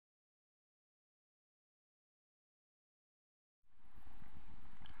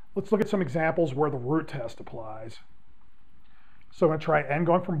let's look at some examples where the root test applies. So I'm going to try n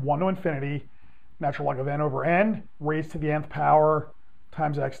going from 1 to infinity, natural log of n over n raised to the nth power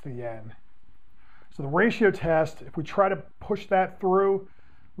times x to the n. So the ratio test, if we try to push that through,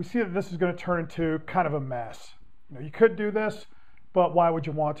 we see that this is going to turn into kind of a mess. You could do this, but why would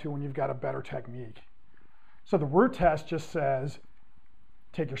you want to when you've got a better technique? So the root test just says,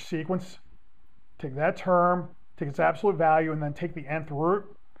 take your sequence, take that term, take its absolute value, and then take the nth root.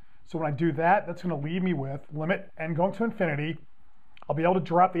 So when I do that, that's going to leave me with limit n going to infinity. I'll be able to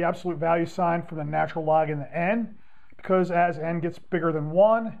drop the absolute value sign from the natural log in the n, because as n gets bigger than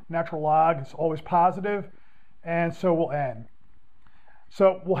 1, natural log is always positive, and so will n.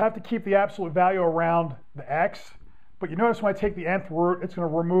 So we'll have to keep the absolute value around the x, but you notice when I take the nth root, it's going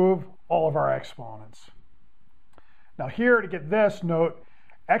to remove all of our exponents. Now here, to get this, note,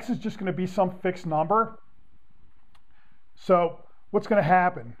 x is just going to be some fixed number. So what's going to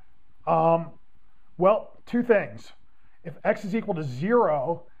happen? Well, two things. If x is equal to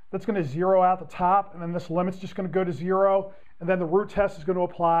 0, that's going to zero out the top, and then this limit's just going to go to 0, and then the root test is going to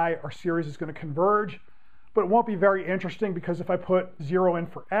apply, our series is going to converge, but it won't be very interesting because if I put 0 in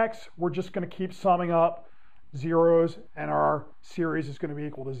for x, we're just going to keep summing up zeros, and our series is going to be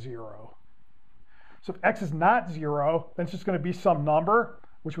equal to 0. So if x is not 0, then it's just going to be some number,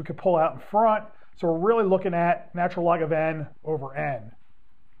 which we could pull out in front, so we're really looking at natural log of n over n.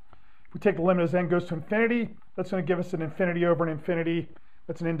 If we take the limit as n goes to infinity, that's going to give us an infinity over an infinity.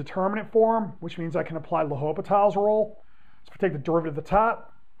 That's an indeterminate form, which means I can apply L'Hopital's rule. So if we take the derivative of the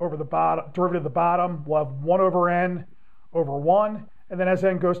top over the bottom, derivative of the bottom, we'll have 1 over n over 1. And then as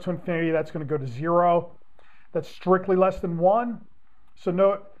n goes to infinity, that's going to go to 0. That's strictly less than 1. So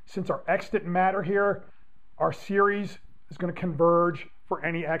note, since our x didn't matter here, our series is going to converge for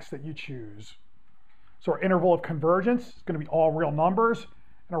any x that you choose. So our interval of convergence is going to be all real numbers,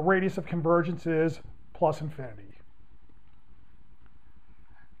 and our radius of convergence is plus infinity.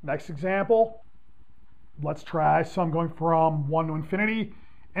 Next example, let's try sum going from 1 to infinity,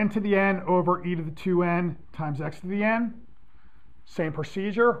 n to the n over e to the 2n times x to the n. Same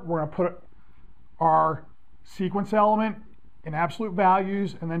procedure. We're going to put our sequence element in absolute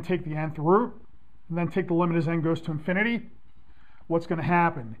values and then take the nth root, and then take the limit as n goes to infinity. What's going to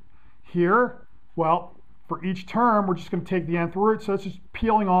happen? Here, well, for each term, we're just going to take the nth root, so it's just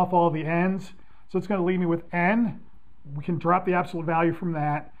peeling off all the n's. So it's going to leave me with n. We can drop the absolute value from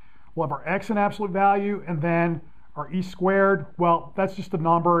that. We'll have our x in absolute value, and then our e squared, well, that's just a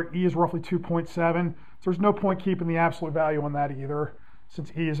number. E is roughly 2.7, so there's no point keeping the absolute value on that either,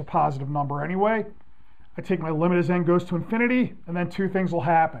 since e is a positive number anyway. I take my limit as n goes to infinity, and then two things will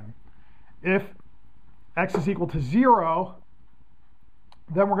happen. If x is equal to 0,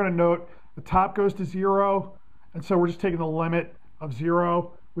 then we're going to note the top goes to 0, and so we're just taking the limit of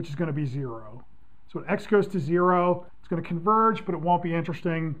 0, which is going to be 0. So when x goes to 0, it's going to converge, but it won't be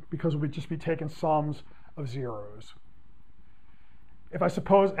interesting because we'll just be taking sums of zeros. If I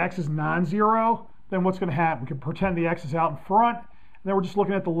suppose x is non-zero, then what's going to happen? We can pretend the x is out in front, and then we're just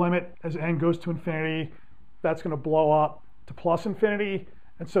looking at the limit as n goes to infinity. That's going to blow up to plus infinity,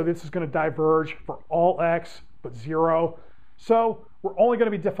 and so this is going to diverge for all x but 0. So we're only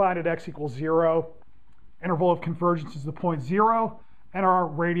going to be defined at x equals 0. Interval of convergence is the point 0, and our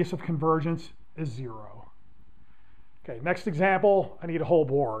radius of convergence is 0. Okay, next example, I need a whole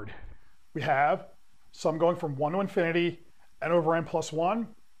board. We have sum going from 1 to infinity, n over n plus 1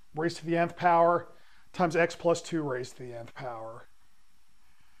 raised to the nth power times x plus 2 raised to the nth power.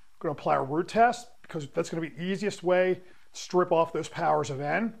 We're going to apply our root test because that's going to be the easiest way to strip off those powers of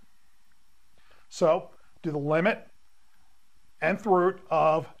n. So do the limit nth root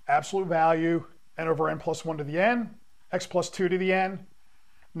of absolute value n over n plus 1 to the n, x plus 2 to the n.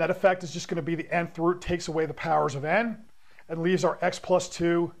 Net effect is just going to be the nth root takes away the powers of n and leaves our x plus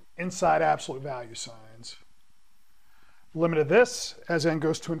 2 inside absolute value signs. Limit of this as n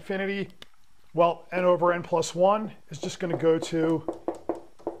goes to infinity, well, n over n plus 1 is just going to go to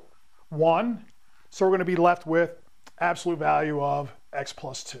 1. So we're going to be left with absolute value of x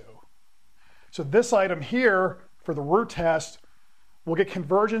plus 2. So this item here for the root test will get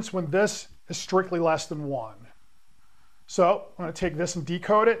convergence when this is strictly less than 1. So I'm going to take this and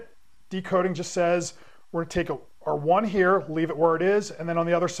decode it. Decoding just says we're going to take our 1 here, leave it where it is, and then on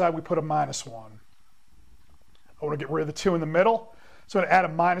the other side we put a minus 1. I want to get rid of the 2 in the middle, so I'm going to add a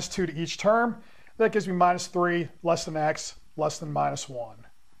minus 2 to each term. That gives me minus 3 less than x less than minus 1.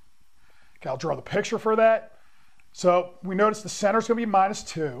 Okay, I'll draw the picture for that. So we notice the center is going to be minus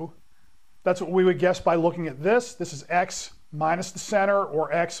 2. That's what we would guess by looking at this. This is x minus the center,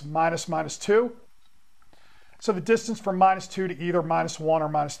 or x minus minus 2. So the distance from -2 to either -1 or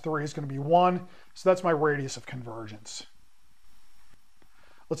 -3 is going to be 1. So that's my radius of convergence.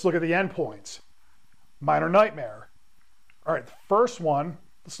 Let's look at the endpoints. Minor nightmare. All right, the first one,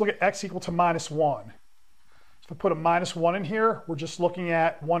 let's look at x equal to -1. So if I put a -1 in here, we're just looking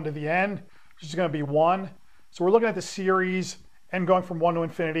at 1 to the n, which is going to be 1. So we're looking at the series n going from 1 to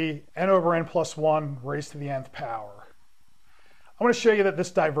infinity, n over n plus 1 raised to the nth power. I'm going to show you that this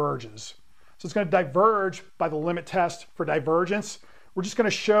diverges. So it's going to diverge by the limit test for divergence. We're just going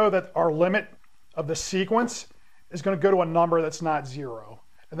to show that our limit of the sequence is going to go to a number that's not 0.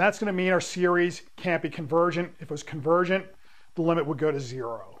 And that's going to mean our series can't be convergent. If it was convergent, the limit would go to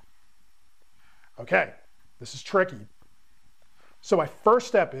 0. Okay, this is tricky. So my first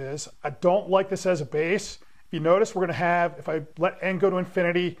step is, I don't like this as a base. If you notice, we're going to have, if I let n go to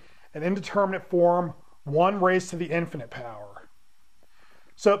infinity, an indeterminate form, 1 raised to the infinite power.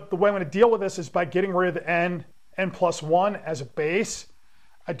 So the way I'm going to deal with this is by getting rid of the n plus 1 as a base.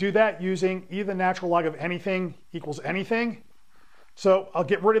 I do that using e to the natural log of anything equals anything. So I'll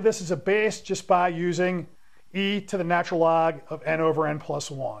get rid of this as a base just by using e to the natural log of n over n plus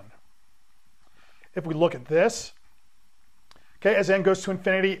 1. If we look at this, okay, as n goes to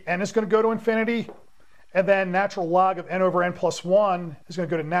infinity, n is going to go to infinity, and then natural log of n over n plus 1 is going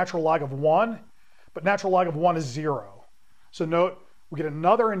to go to natural log of 1, but natural log of 1 is 0. So note, we get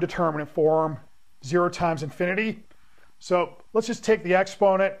another indeterminate form, 0 times infinity. So let's just take the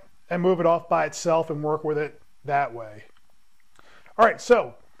exponent and move it off by itself and work with it that way. All right,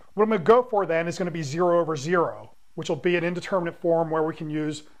 so what I'm going to go for then is going to be 0 over 0, which will be an indeterminate form where we can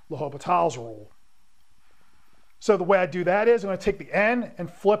use L'Hopital's rule. So the way I do that is I'm going to take the n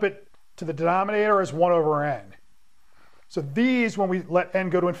and flip it to the denominator as 1 over n. So these, when we let n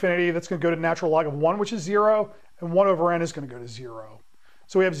go to infinity, that's going to go to natural log of 1, which is 0, and 1 over n is going to go to 0.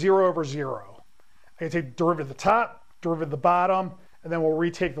 So we have 0 over 0. I can take the derivative of the top, derivative of the bottom, and then we'll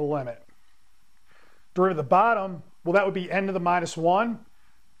retake the limit. Derivative of the bottom, well, that would be n to the -1.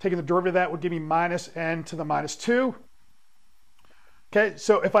 Taking the derivative of that would give me minus n to the -2. Okay,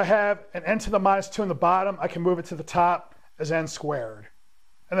 so if I have an n to the -2 in the bottom, I can move it to the top as n squared.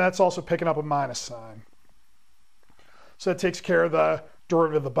 And that's also picking up a minus sign. So that takes care of the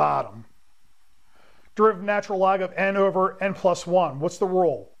derivative of the bottom. Derivative of natural log of n over n plus 1. What's the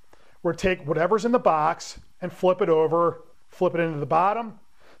rule? We're going to take whatever's in the box and flip it over, flip it into the bottom.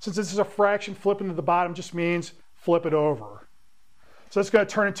 Since this is a fraction, flip into the bottom just means flip it over. So it's going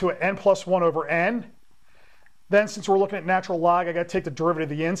to turn into an n plus 1 over n. Then since we're looking at natural log, I got to take the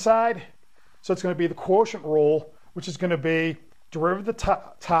derivative of the inside. So it's going to be the quotient rule, which is going to be derivative of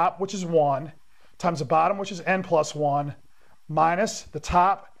the top, which is 1, times the bottom, which is n plus 1, minus the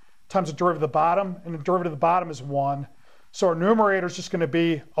top times the derivative of the bottom, and the derivative of the bottom is 1. So our numerator is just going to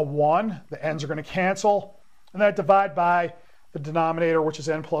be a 1. The n's are going to cancel. And then I divide by the denominator, which is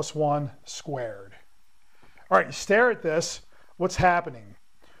n plus 1 squared. All right, you stare at this. What's happening?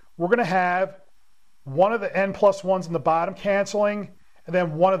 We're going to have one of the n plus 1s in the bottom canceling, and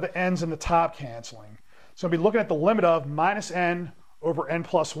then one of the n's in the top canceling. So I'll be looking at the limit of minus n over n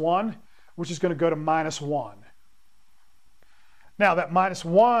plus 1, which is going to go to -1. Now that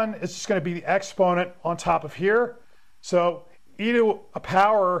 -1 is just going to be the exponent on top of here. So e to a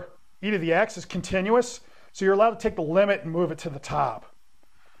power, e to the x is continuous. So you're allowed to take the limit and move it to the top.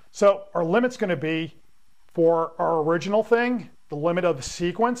 So our limit's going to be, for our original thing, the limit of the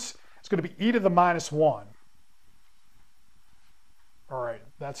sequence, it's going to be e to the -1. All right,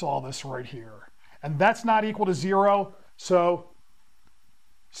 that's all this right here. And that's not equal to 0, so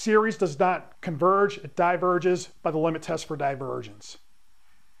series does not converge, it diverges by the limit test for divergence.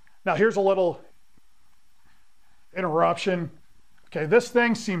 Now here's a little interruption. Okay, this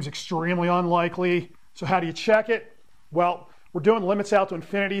thing seems extremely unlikely, so how do you check it? Well, we're doing limits out to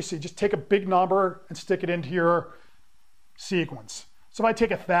infinity, so you just take a big number and stick it into your sequence. So if I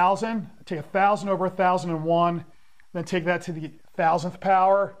take 1,000, I take 1,000 over 1,001, then take that to the 1,000th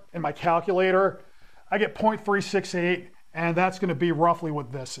power in my calculator, I get 0.368, and that's going to be roughly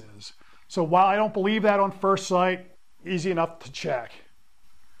what this is. So while I don't believe that on first sight, easy enough to check.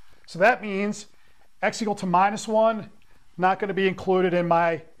 So that means x equal to -1, not going to be included in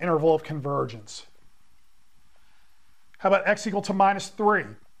my interval of convergence. How about x equal to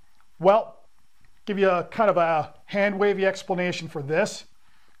 -3? Well, give you a kind of a hand-wavy explanation for this.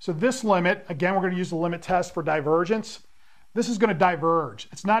 So this limit, again, we're going to use the limit test for divergence. This is going to diverge.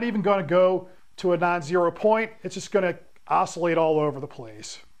 It's not even going to go to a non-zero point. It's just going to oscillate all over the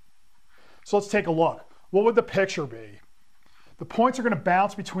place. So let's take a look. What would the picture be? The points are going to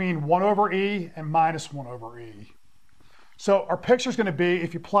bounce between 1 over e and -1 over e. So our picture is going to be,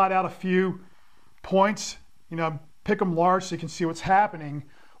 if you plot out a few points pick them large so you can see what's happening.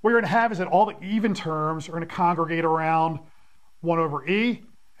 What you're going to have is that all the even terms are going to congregate around 1 over e,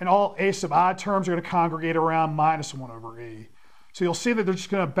 and all a sub odd terms are going to congregate around minus 1 over e. So you'll see that they're just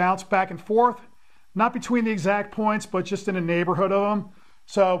going to bounce back and forth, not between the exact points, but just in a neighborhood of them.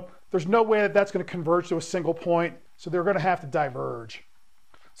 So there's no way that that's going to converge to a single point, so they're going to have to diverge.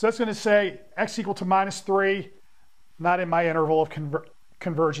 So that's going to say x equal to minus 3, not in my interval of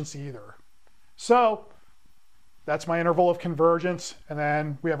convergence either. So that's my interval of convergence, and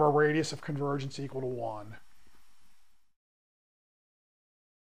then we have our radius of convergence equal to 1.